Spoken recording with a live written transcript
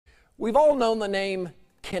We've all known the name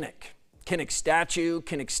Kinnick. Kinnick statue,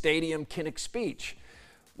 Kinnick stadium, Kinnick speech.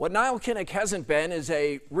 What Niall Kinnick hasn't been is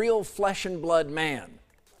a real flesh and blood man.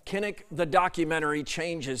 Kinnick, the documentary,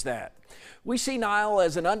 changes that. We see Niall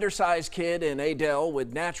as an undersized kid in Adel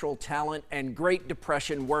with natural talent and Great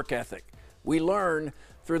Depression work ethic. We learn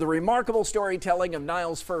through the remarkable storytelling of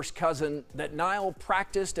Niall's first cousin that Niall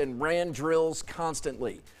practiced and ran drills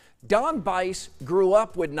constantly. Don Bice grew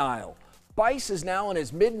up with Niall. Bice is now in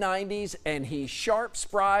his mid-90s and he's sharp,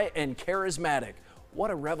 spry, and charismatic. What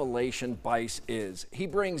a revelation Bice is. He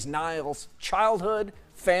brings Niall's childhood,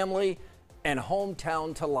 family, and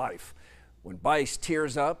hometown to life. When Bice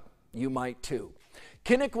tears up, you might too.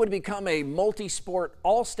 Kinnick would become a multi-sport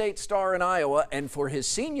all-state star in Iowa and for his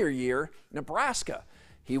senior year, Nebraska.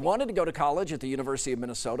 He wanted to go to college at the University of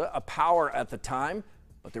Minnesota, a power at the time,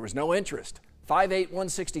 but there was no interest. 5'8",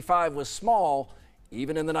 165 was small,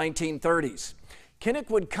 even in the 1930s. Kinnick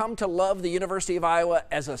would come to love the University of Iowa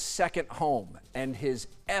as a second home, and his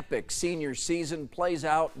epic senior season plays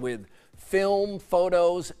out with film,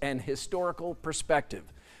 photos, and historical perspective.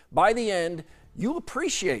 By the end, you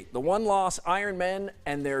appreciate the one-loss Ironmen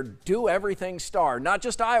and their do-everything star, not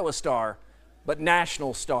just Iowa star, but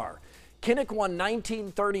national star. Kinnick won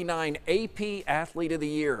 1939 AP Athlete of the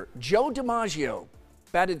Year. Joe DiMaggio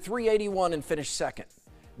batted .381 and finished second.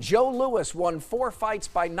 Joe Louis won 4 fights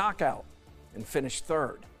by knockout and finished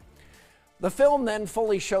third. The film then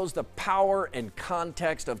fully shows the power and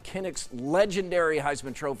context of Kinnick's legendary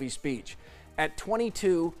Heisman Trophy speech. At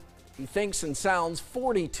 22, he thinks and sounds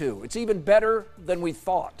 42. It's even better than we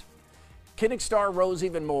thought. Kinnick's star rose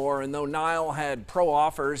even more, and though Niall had pro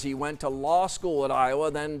offers, he went to law school at Iowa,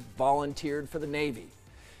 then volunteered for the Navy.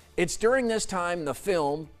 It's during this time the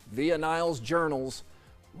film, via Niall's journals,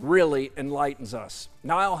 really enlightens us.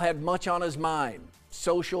 Niall had much on his mind: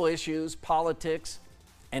 social issues, politics,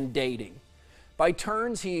 and dating. By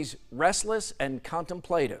turns, he's restless and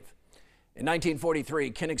contemplative. In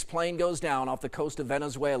 1943, Kinnick's plane goes down off the coast of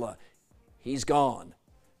Venezuela. He's gone,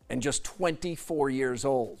 and just 24 years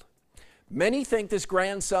old. Many think this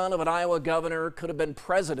grandson of an Iowa governor could have been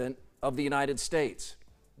president of the United States.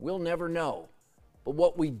 We'll never know. But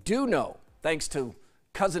what we do know, thanks to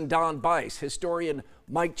cousin Don Bice, historian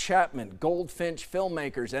Mike Chapman, Goldfinch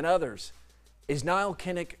filmmakers, and others, is Niall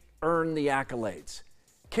Kinnick earned the accolades.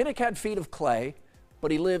 Kinnick had feet of clay,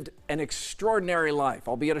 but he lived an extraordinary life,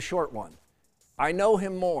 albeit a short one. I know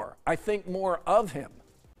him more. I think more of him.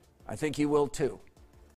 I think you will too.